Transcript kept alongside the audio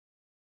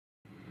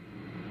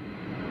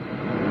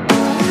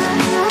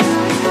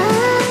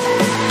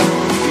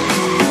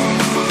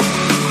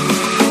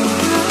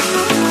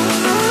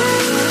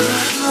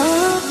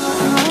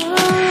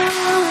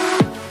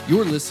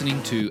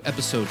listening to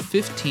episode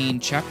 15,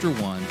 chapter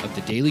 1 of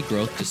the Daily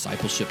Growth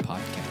Discipleship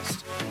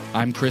Podcast.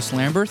 I'm Chris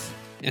Lamberth.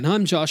 And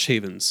I'm Josh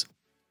Havens.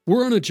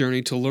 We're on a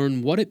journey to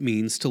learn what it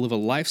means to live a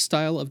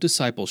lifestyle of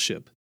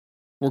discipleship.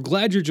 We're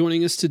glad you're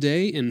joining us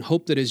today and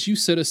hope that as you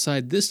set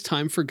aside this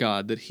time for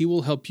God, that He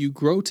will help you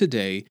grow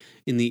today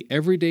in the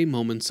everyday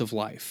moments of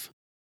life.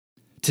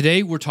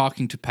 Today, we're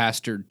talking to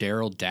Pastor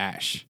Darryl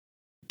Dash.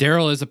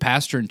 Darryl is a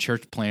pastor and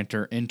church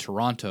planter in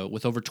Toronto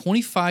with over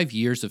 25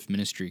 years of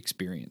ministry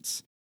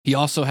experience. He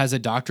also has a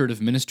doctorate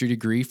of ministry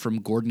degree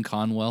from Gordon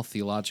Conwell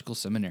Theological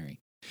Seminary.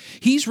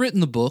 He's written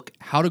the book,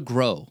 How to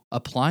Grow,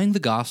 Applying the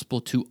Gospel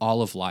to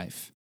All of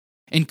Life,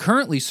 and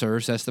currently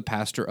serves as the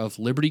pastor of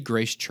Liberty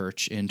Grace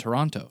Church in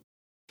Toronto.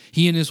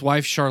 He and his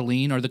wife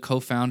Charlene are the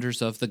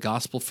co-founders of The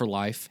Gospel for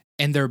Life,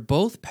 and they're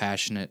both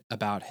passionate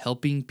about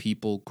helping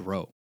people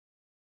grow.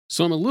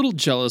 So I'm a little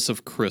jealous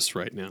of Chris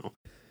right now.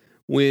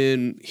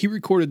 When he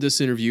recorded this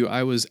interview,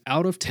 I was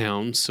out of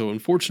town, so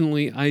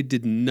unfortunately I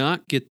did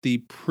not get the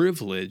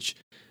privilege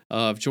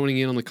of joining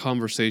in on the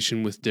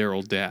conversation with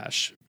Darryl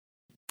Dash.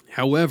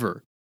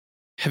 However,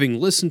 having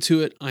listened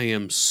to it, I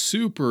am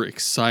super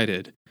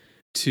excited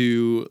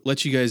to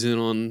let you guys in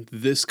on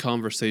this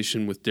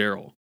conversation with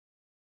Darryl.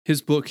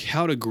 His book,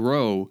 How to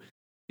Grow,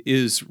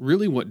 is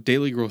really what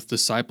daily growth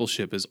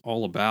discipleship is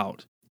all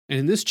about. And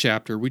in this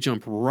chapter, we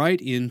jump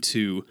right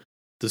into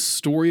the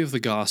story of the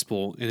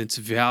gospel and its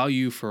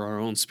value for our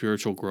own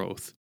spiritual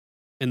growth.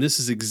 And this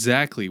is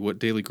exactly what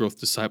daily growth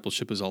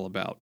discipleship is all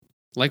about.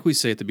 Like we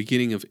say at the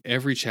beginning of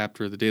every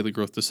chapter of the Daily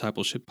Growth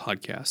Discipleship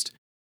podcast,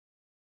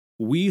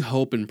 we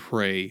hope and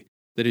pray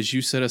that as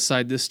you set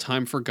aside this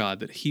time for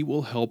God, that He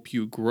will help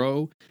you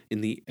grow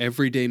in the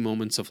everyday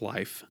moments of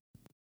life.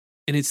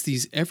 And it's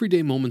these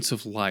everyday moments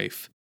of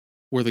life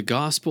where the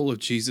gospel of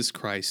Jesus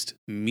Christ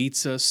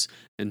meets us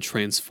and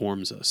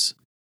transforms us.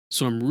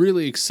 So I'm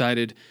really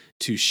excited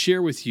to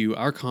share with you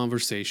our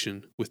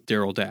conversation with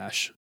Darryl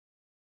Dash.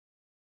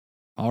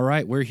 All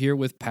right, we're here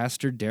with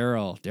Pastor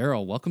Darryl.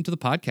 Darryl, welcome to the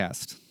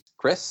podcast.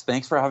 Chris,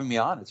 thanks for having me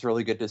on. It's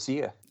really good to see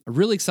you. I'm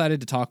really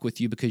excited to talk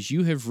with you because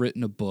you have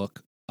written a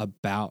book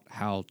about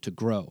how to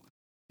grow.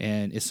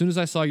 And as soon as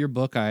I saw your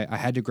book, I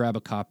had to grab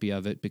a copy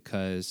of it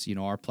because,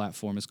 our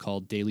platform is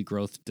called Daily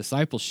Growth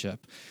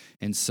Discipleship.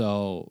 And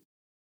so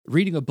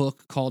reading a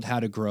book called How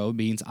to Grow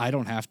means I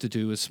don't have to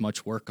do as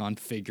much work on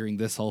figuring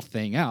this whole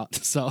thing out.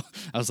 So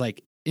I was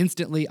like,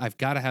 instantly, I've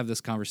got to have this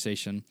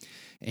conversation.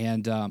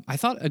 And I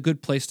thought a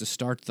good place to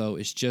start, though,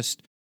 is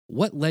just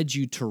what led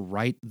you to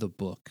write the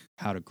book,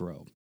 How to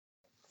Grow?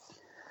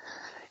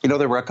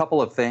 There were a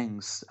couple of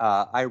things.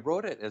 I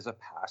wrote it as a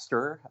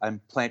pastor. I'm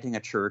planting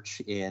a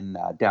church in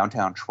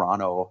downtown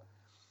Toronto,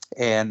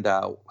 and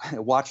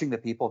watching the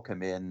people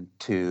come in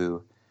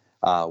to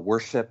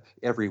worship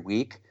every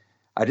week,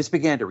 I just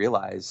began to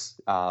realize,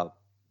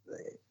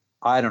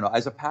 I don't know,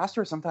 as a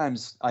pastor,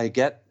 sometimes I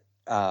get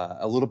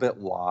a little bit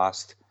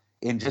lost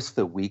in just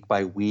the week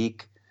by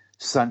week,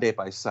 Sunday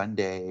by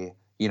Sunday,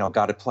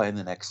 got to plan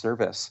the next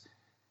service.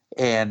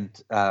 And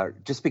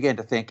just began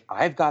to think,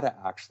 I've got to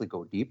actually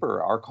go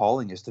deeper. Our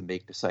calling is to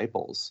make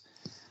disciples.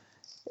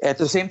 At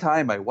the same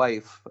time, my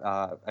wife,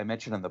 I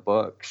mentioned in the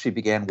book, she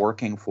began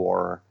working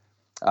for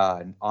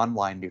an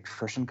online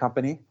nutrition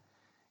company.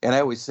 And I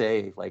always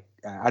say,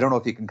 I don't know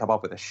if you can come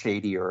up with a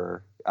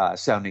shadier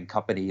sounding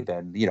company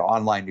than,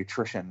 online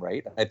nutrition,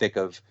 right? I think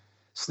of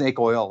snake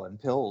oil and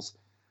pills.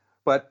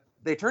 But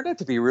they turned out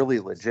to be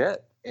really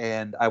legit.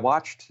 And I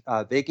watched,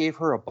 they gave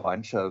her a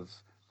bunch of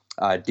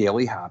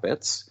daily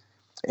habits.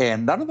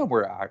 And none of them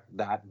were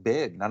that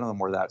big. None of them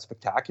were that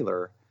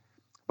spectacular.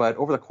 But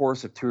over the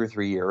course of 2 or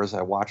 3 years,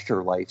 I watched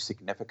her life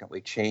significantly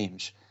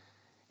change.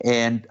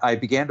 And I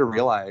began to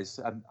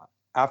realize,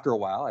 after a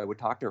while, I would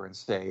talk to her and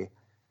say,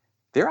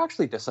 they're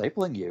actually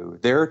discipling you.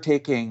 They're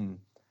taking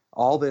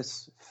all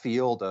this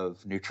field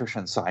of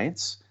nutrition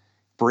science,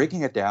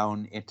 breaking it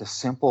down into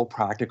simple,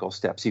 practical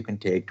steps you can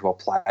take to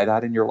apply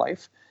that in your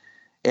life.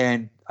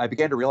 And I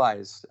began to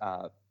realize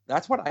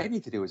that's what I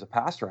need to do as a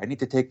pastor. I need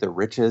to take the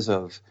riches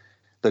of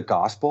the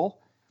gospel.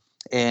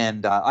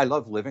 And I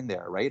love living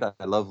there, right?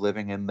 I love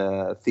living in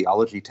the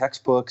theology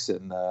textbooks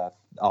and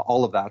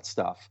all of that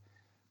stuff.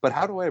 But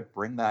how do I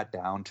bring that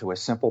down to a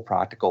simple,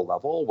 practical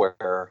level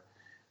where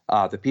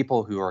the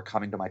people who are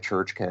coming to my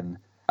church can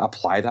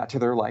apply that to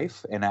their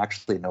life and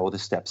actually know the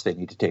steps they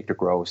need to take to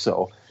grow?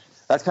 So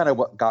that's kind of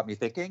what got me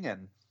thinking.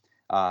 And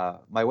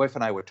my wife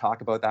and I would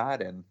talk about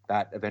that, and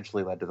that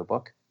eventually led to the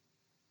book.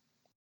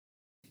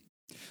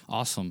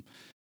 Awesome.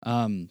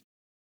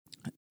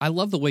 I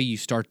love the way you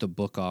start the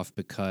book off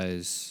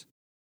because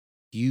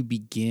you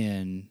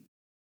begin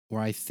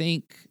where I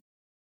think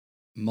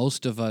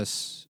most of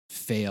us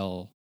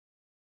fail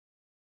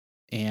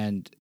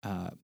and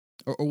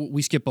or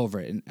we skip over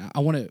it.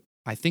 And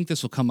I think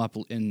this will come up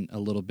in a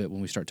little bit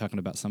when we start talking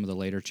about some of the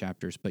later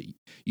chapters, but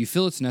you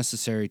feel it's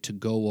necessary to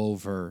go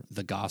over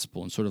the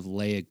gospel and sort of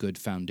lay a good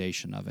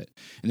foundation of it.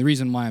 And the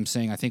reason why I'm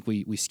saying I think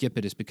we skip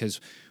it is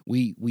because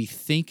we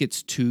think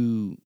it's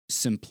too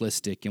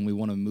simplistic, and we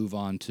want to move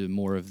on to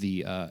more of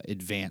the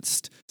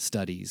advanced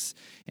studies.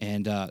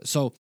 And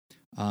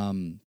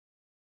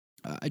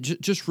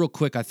just real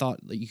quick, I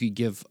thought that you could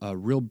give a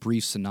real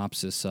brief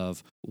synopsis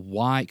of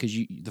why, because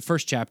the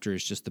first chapter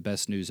is just the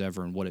best news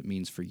ever and what it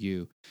means for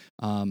you.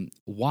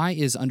 Why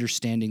is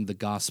understanding the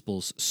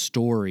gospel's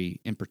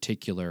story in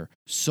particular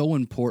so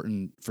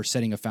important for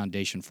setting a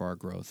foundation for our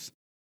growth?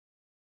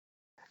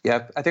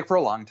 Yeah, I think for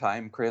a long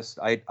time, Chris,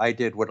 I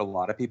did what a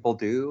lot of people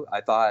do. I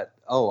thought,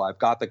 oh, I've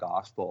got the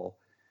gospel,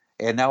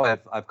 and now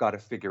I've got to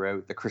figure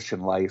out the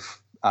Christian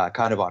life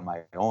kind of on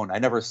my own. I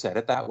never said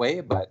it that way,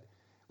 but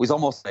it was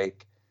almost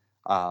like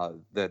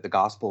the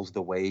gospel's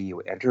the way you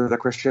enter the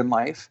Christian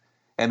life,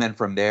 and then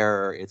from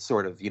there, it's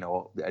sort of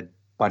a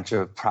bunch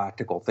of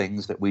practical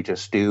things that we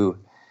just do.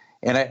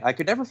 And I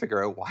could never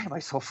figure out, why am I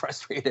so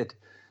frustrated?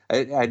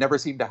 I never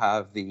seem to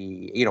have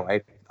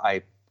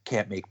I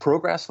can't make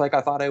progress like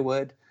I thought I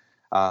would.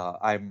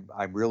 I'm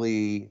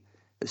really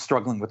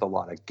struggling with a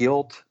lot of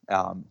guilt.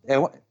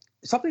 And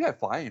something I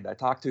find, I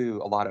talk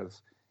to a lot of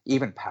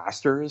even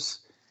pastors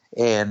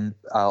and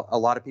a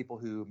lot of people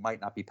who might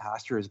not be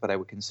pastors, but I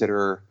would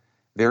consider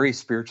very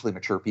spiritually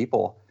mature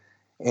people.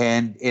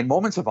 And in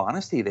moments of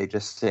honesty, they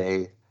just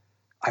say,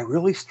 I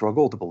really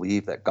struggle to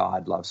believe that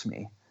God loves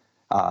me.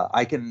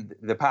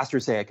 The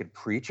pastors say I can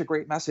preach a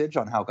great message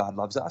on how God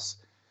loves us,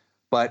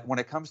 but when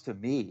it comes to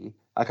me,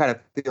 I kind of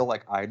feel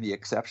like I'm the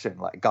exception.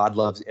 Like, God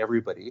loves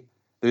everybody.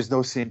 There's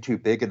no sin too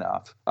big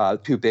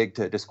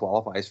to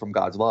disqualify us from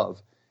God's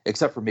love,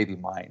 except for maybe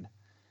mine.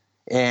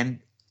 And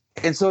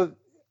so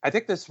I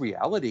think this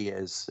reality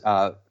is,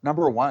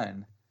 number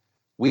one,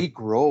 we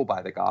grow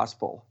by the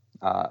gospel.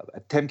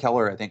 Tim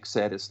Keller, I think,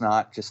 said it's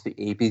not just the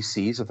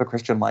ABCs of the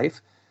Christian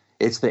life;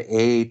 it's the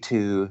A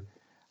to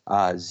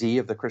Z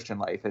of the Christian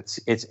life.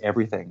 It's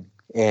everything.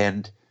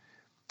 And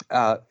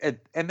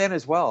then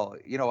as well,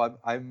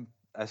 I'm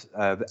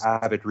an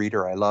avid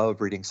reader. I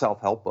love reading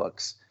self-help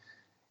books.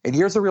 And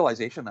here's the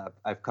realization that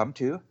I've come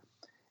to.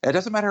 It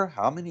doesn't matter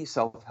how many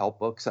self-help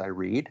books I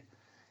read.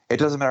 It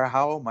doesn't matter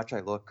how much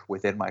I look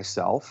within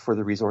myself for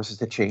the resources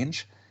to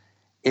change.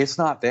 It's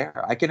not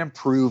there. I can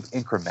improve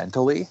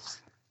incrementally.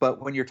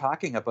 But when you're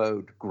talking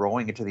about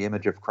growing into the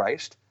image of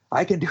Christ,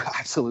 I can do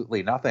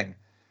absolutely nothing.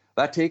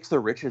 That takes the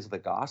riches of the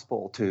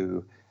gospel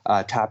to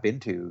tap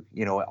into,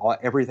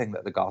 everything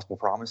that the gospel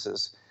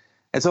promises.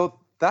 And so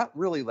that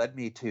really led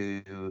me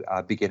to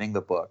beginning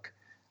the book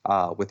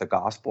with the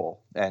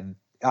gospel. And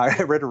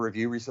I read a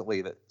review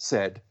recently that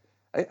said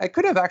I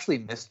could have actually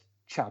missed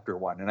chapter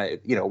 1, and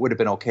it would have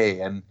been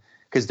okay. And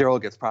because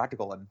Darryl gets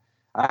practical, and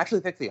I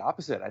actually think the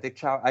opposite. I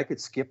think I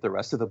could skip the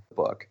rest of the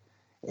book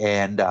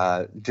and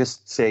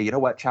just say, you know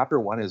what, chapter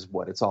 1 is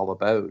what it's all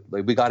about.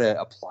 Like, we got to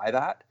apply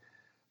that.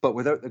 But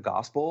without the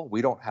gospel,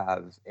 we don't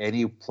have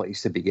any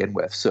place to begin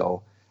with.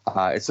 So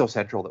it's so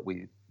central that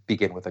we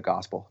begin with the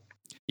gospel.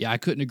 Yeah, I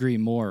couldn't agree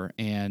more.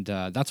 And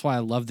that's why I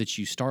love that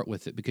you start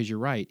with it, because you're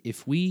right.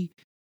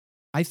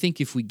 I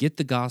think if we get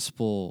the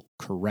gospel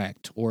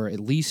correct, or at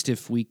least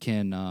if we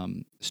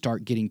can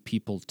start getting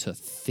people to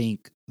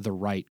think the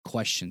right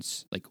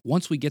questions, like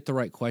once we get the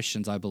right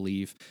questions, I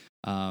believe,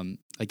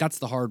 like that's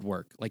the hard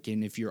work. Like,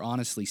 and if you're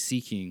honestly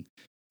seeking,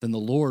 then the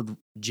Lord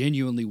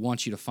genuinely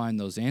wants you to find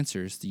those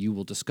answers, that you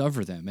will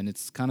discover them. And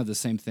it's kind of the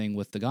same thing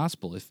with the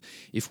gospel.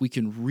 If we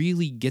can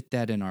really get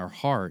that in our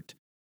heart,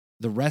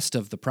 the rest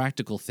of the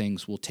practical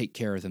things will take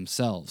care of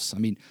themselves. I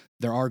mean,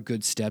 there are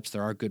good steps,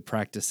 there are good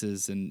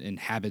practices and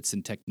habits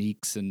and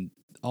techniques and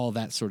all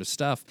that sort of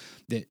stuff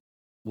that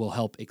will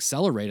help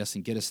accelerate us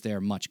and get us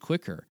there much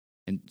quicker.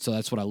 And so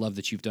that's what I love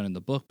that you've done in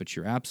the book, but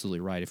you're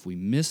absolutely right. If we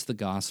miss the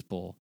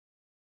gospel,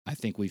 I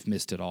think we've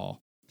missed it all.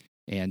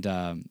 And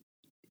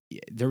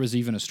there was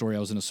even a story.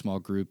 I was in a small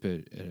group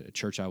at a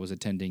church I was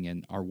attending,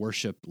 and our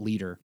worship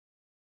leader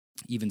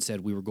even said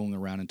we were going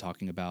around and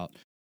talking about,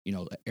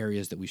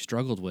 areas that we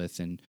struggled with.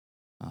 And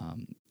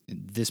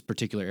in this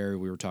particular area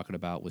we were talking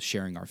about was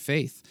sharing our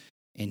faith.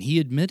 And he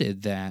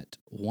admitted that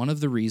one of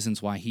the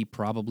reasons why he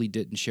probably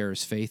didn't share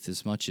his faith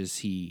as much as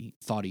he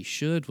thought he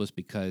should was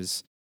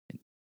because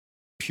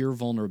pure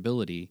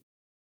vulnerability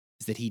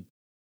is that he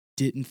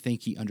didn't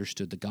think he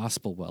understood the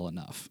gospel well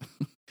enough.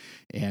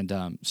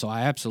 And so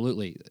I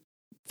absolutely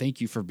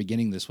thank you for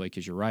beginning this way,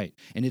 because you're right.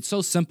 And it's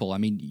so simple. I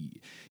mean,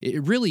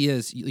 it really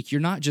is. Like,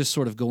 you're not just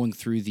sort of going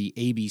through the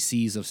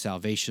ABCs of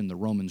salvation, the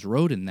Romans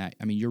road in that.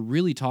 I mean, you're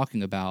really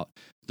talking about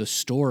the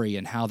story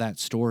and how that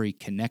story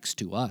connects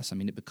to us. I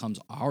mean, it becomes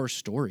our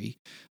story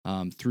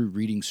through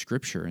reading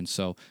Scripture. And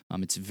so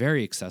it's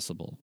very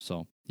accessible.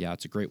 So, yeah,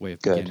 it's a great way of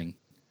beginning.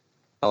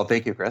 Oh,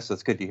 thank you, Chris.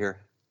 That's good to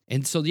hear.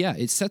 And so, yeah,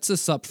 it sets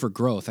us up for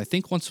growth. I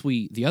think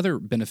the other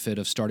benefit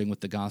of starting with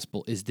the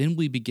gospel is then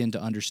we begin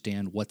to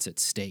understand what's at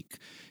stake,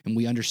 and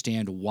we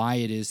understand why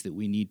it is that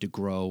we need to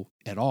grow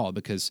at all.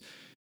 Because,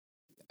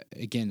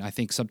 again, I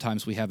think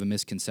sometimes we have a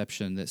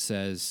misconception that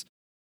says,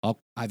 "Oh,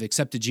 I've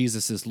accepted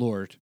Jesus as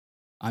Lord.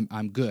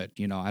 I'm good.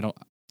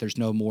 There's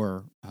no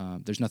more.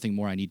 There's nothing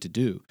more I need to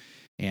do."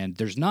 And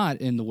there's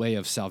not in the way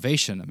of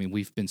salvation. I mean,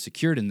 we've been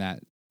secured in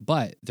that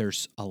but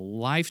there's a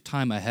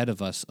lifetime ahead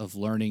of us of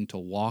learning to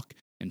walk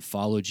and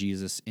follow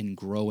Jesus and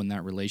grow in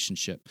that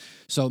relationship.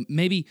 So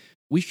maybe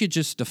we could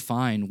just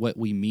define what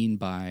we mean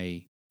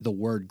by the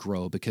word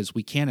grow, because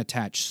we can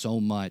attach so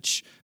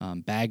much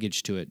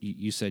baggage to it.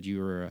 You said you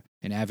were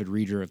an avid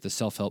reader of the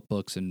self-help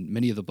books, and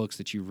many of the books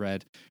that you've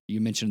read,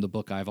 you mentioned the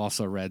book I've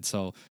also read.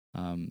 So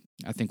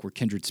I think we're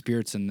kindred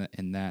spirits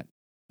in that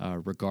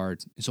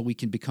regard. So we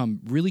can become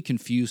really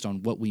confused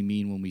on what we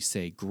mean when we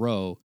say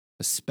grow,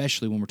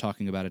 especially when we're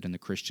talking about it in the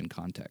Christian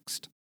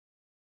context.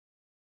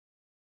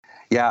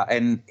 Yeah,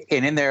 and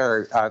in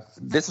there,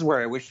 this is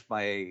where I wish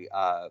I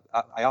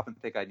often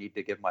think I need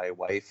to give my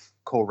wife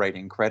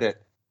co-writing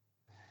credit.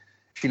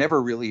 She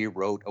never really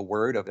wrote a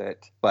word of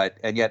it,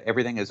 and yet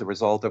everything is a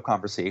result of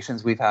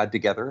conversations we've had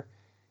together.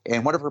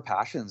 And one of her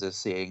passions is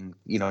saying,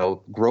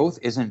 growth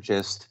isn't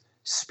just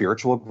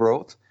spiritual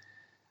growth.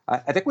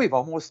 I think we've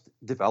almost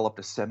developed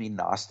a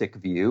semi-Gnostic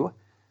view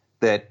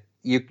that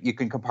you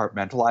can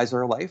compartmentalize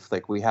our life.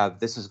 Like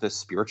this is the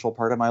spiritual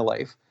part of my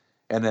life,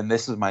 and then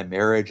this is my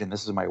marriage, and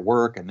this is my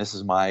work, and this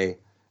is my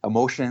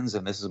emotions,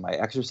 and this is my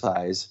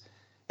exercise.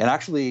 And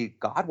actually,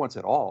 God wants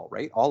it all,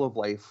 right? All of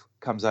life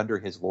comes under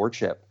his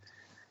lordship.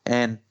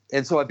 And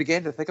so I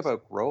began to think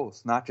about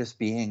growth, not just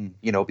being,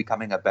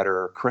 becoming a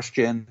better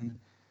Christian,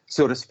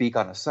 so to speak,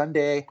 on a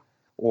Sunday,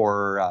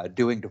 or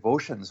doing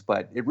devotions,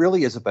 but it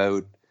really is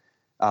about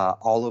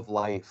all of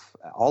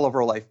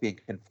our life being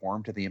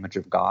conformed to the image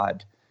of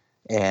God.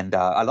 And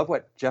I love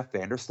what Jeff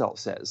Vanderstelt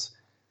says.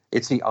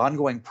 It's the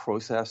ongoing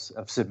process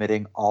of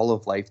submitting all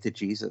of life to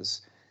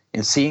Jesus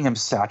and seeing him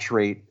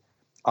saturate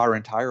our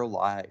entire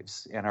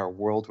lives and our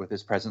world with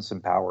his presence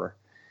and power.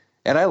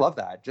 And I love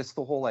that, just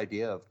the whole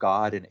idea of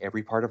God in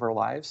every part of our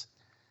lives.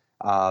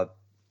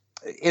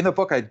 In the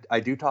book, I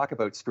do talk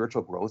about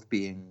spiritual growth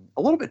being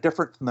a little bit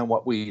different than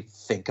what we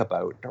think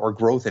about, or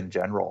growth in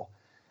general.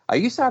 I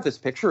used to have this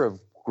picture of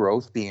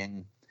growth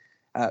being,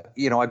 I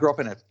grew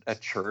up in a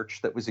church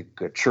that was a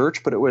good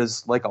church, but it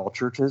was, like all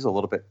churches, a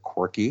little bit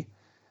quirky.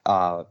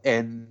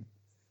 And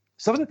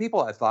some of the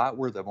people I thought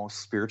were the most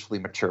spiritually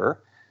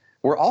mature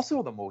were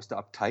also the most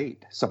uptight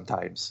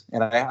sometimes.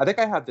 And I think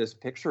I had this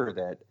picture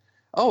that,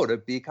 to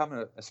become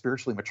a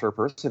spiritually mature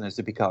person is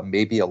to become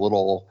maybe a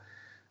little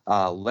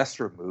less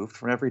removed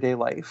from everyday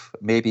life,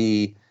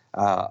 maybe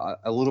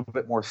a little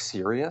bit more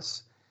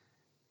serious,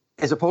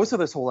 as opposed to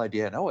this whole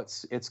idea. No,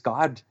 it's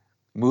God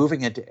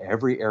moving into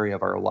every area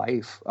of our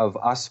life, of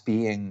us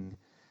becoming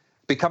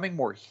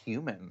more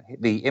human,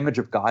 the image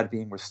of God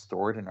being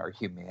restored in our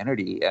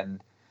humanity,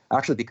 and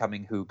actually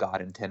becoming who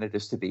God intended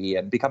us to be,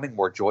 and becoming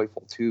more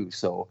joyful too.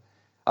 So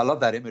I love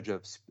that image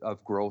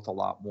of growth a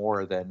lot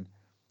more than,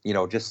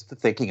 just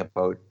thinking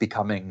about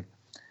becoming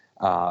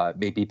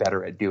maybe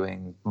better at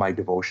doing my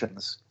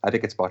devotions. I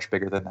think it's much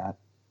bigger than that.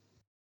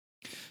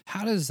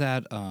 How has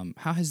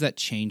that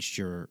changed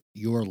your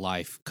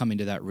life, coming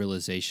to that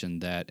realization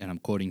that, and I'm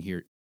quoting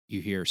here,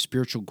 you hear,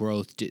 spiritual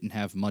growth didn't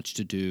have much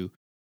to do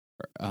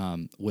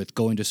with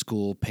going to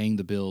school, paying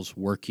the bills,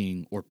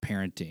 working, or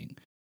parenting,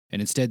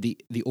 and instead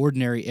the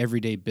ordinary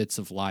everyday bits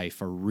of life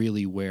are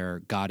really where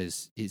God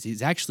is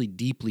actually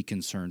deeply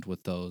concerned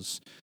with those.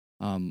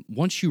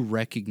 Once you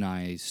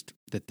recognized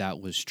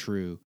that was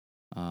true,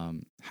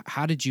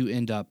 how did you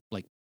end up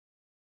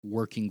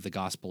working the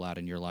gospel out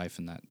in your life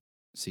in that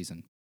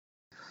season?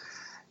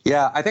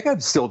 Yeah, I think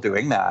I'm still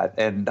doing that.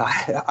 And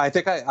I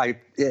think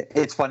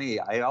it's funny.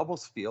 I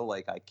almost feel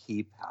like I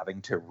keep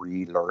having to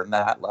relearn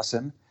that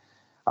lesson.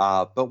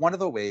 But one of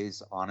the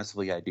ways,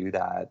 honestly, I do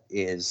that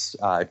is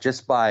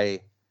just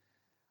by,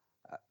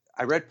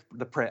 I read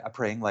A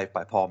Praying Life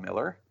by Paul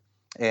Miller.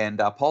 And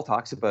Paul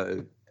talks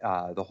about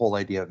the whole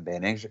idea of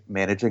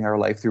managing our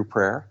life through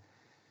prayer.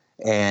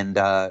 And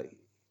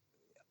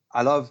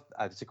I love,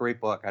 it's a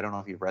great book. I don't know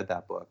if you've read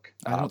that book.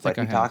 I don't think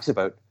but he I have. talks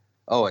about,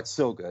 it's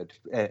so good.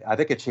 I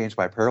think it changed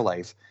my prayer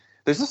life.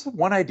 There's this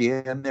one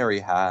idea in there he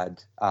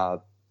had.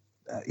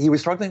 He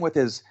was struggling with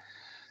his,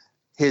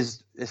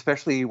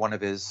 especially one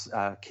of his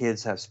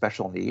kids have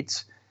special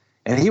needs.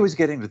 And he was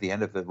getting to the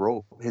end of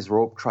his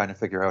rope, trying to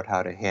figure out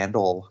how to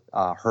handle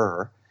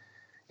her,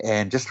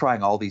 and just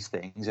trying all these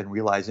things and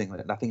realizing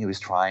that nothing he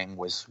was trying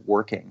was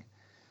working.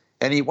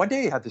 And one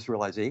day he had this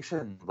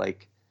realization,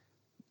 like,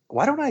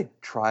 why don't I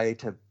try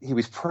to, he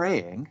was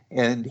praying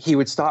and he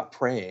would stop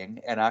praying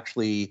and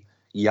actually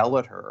yell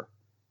at her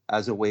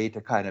as a way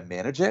to kind of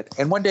manage it.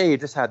 And one day he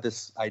just had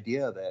this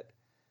idea that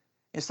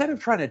instead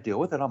of trying to deal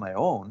with it on my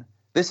own,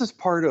 this is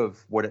part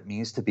of what it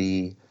means to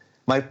be,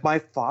 my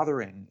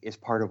fathering is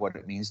part of what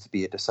it means to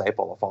be a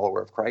disciple, a follower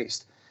of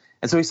Christ.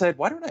 And so he said,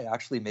 why don't I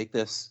actually make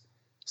this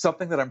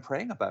something that I'm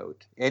praying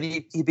about? And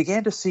he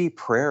began to see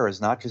prayer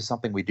as not just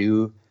something we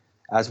do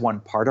as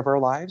one part of our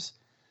lives,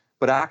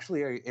 but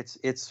actually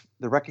it's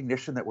the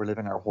recognition that we're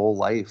living our whole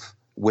life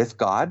with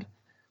God,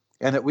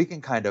 and that we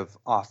can kind of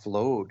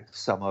offload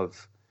some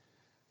of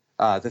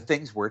the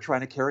things we're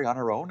trying to carry on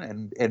our own,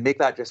 and make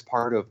that just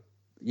part of,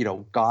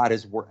 God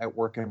is at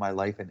work in my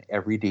life in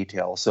every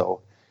detail.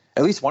 So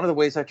at least one of the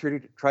ways I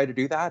try to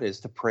do that is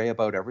to pray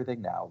about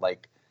everything now,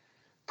 like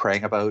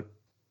praying about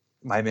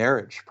my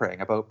marriage,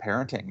 praying about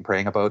parenting,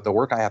 praying about the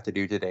work I have to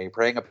do today,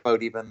 praying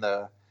about even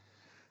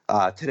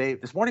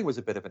this morning was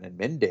a bit of an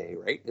admin day,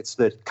 right? It's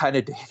the kind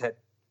of day that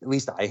at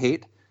least I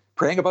hate.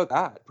 Praying about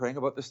that, praying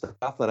about the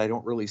stuff that I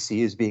don't really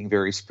see as being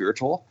very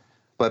spiritual,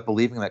 but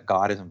believing that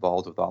God is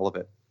involved with all of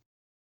it.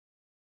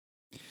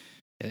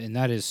 And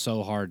that is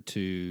so hard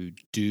to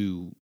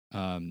do.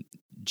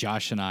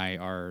 Josh and I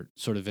are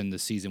sort of in the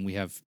season. We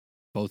have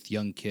both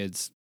young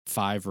kids,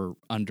 5 or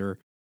under.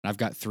 I've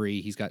got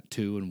 3. He's got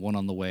 2 and 1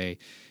 on the way.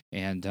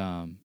 And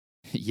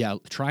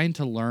trying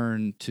to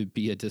learn to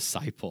be a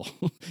disciple,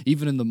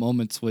 even in the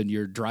moments when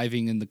you're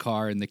driving in the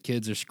car and the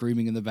kids are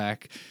screaming in the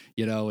back,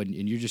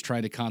 and you're just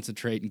trying to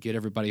concentrate and get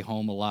everybody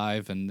home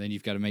alive, and then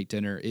you've got to make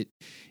dinner.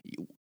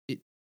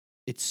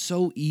 It's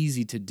so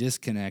easy to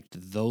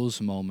disconnect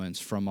those moments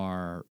from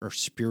our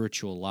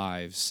spiritual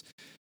lives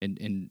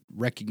and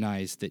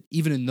recognize that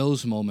even in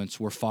those moments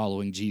we're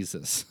following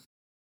Jesus.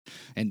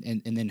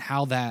 And then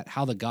how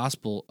the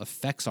gospel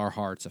affects our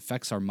hearts,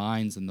 affects our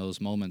minds in those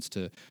moments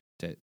to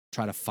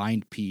try to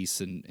find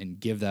peace and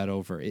give that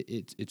over.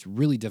 It's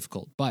really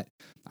difficult. But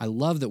I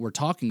love that we're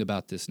talking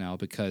about this now,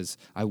 because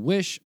I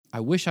wish I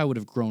would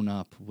have grown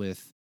up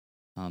with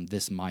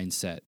this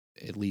mindset,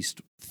 at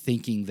least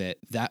thinking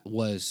that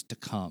was to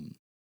come.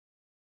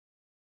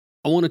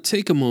 I want to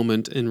take a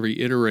moment and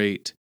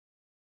reiterate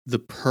the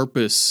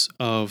purpose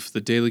of the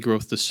Daily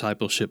Growth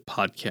Discipleship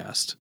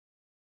podcast.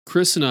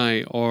 Chris and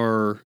I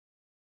are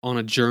on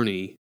a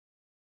journey.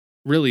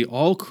 Really,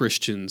 all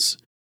Christians,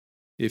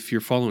 if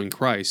you're following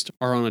Christ,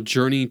 are on a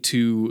journey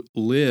to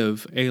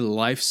live a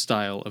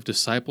lifestyle of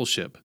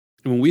discipleship.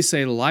 And when we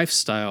say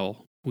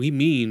lifestyle, we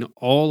mean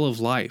all of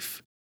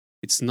life.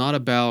 It's not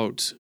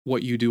about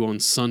what you do on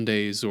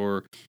Sundays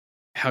or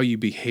how you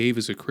behave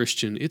as a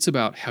Christian. It's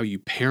about how you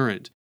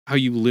parent, how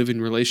you live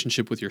in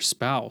relationship with your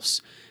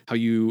spouse, how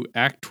you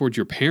act toward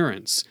your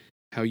parents,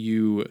 how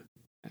you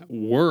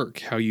work,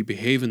 how you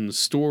behave in the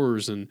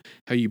stores, and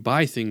how you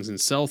buy things and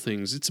sell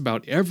things. It's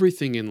about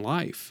everything in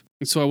life.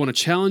 And so I want to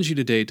challenge you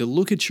today to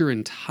look at your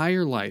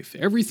entire life,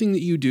 everything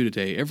that you do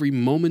today, every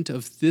moment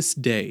of this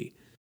day,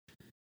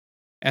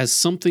 as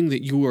something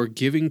that you are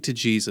giving to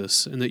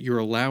Jesus and that you're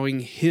allowing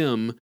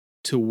Him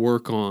to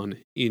work on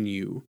in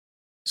you.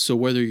 So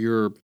whether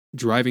you're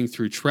driving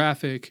through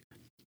traffic,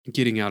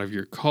 getting out of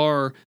your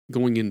car,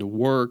 going into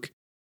work,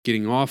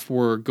 getting off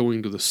work,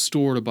 going to the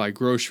store to buy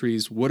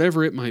groceries,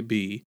 whatever it might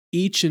be,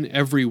 each and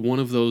every one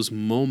of those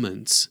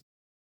moments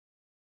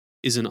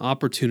is an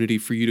opportunity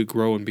for you to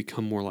grow and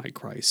become more like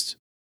Christ.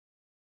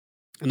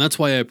 And that's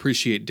why I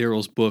appreciate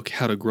Darryl's book,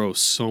 How to Grow,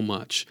 so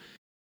much.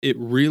 It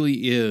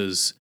really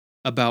is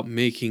about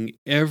making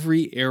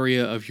every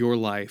area of your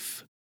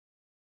life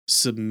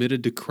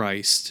submitted to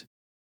Christ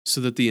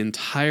so that the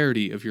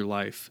entirety of your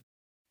life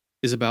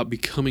is about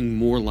becoming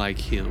more like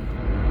Him.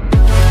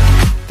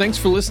 Thanks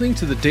for listening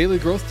to the Daily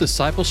Growth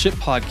Discipleship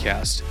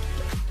Podcast.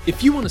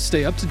 If you want to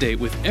stay up to date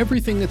with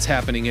everything that's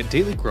happening at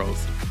Daily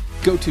Growth,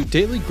 go to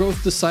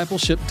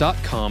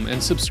dailygrowthdiscipleship.com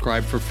and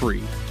subscribe for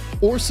free.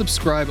 Or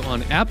subscribe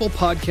on Apple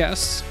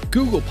Podcasts,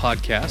 Google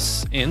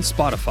Podcasts, and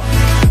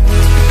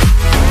Spotify.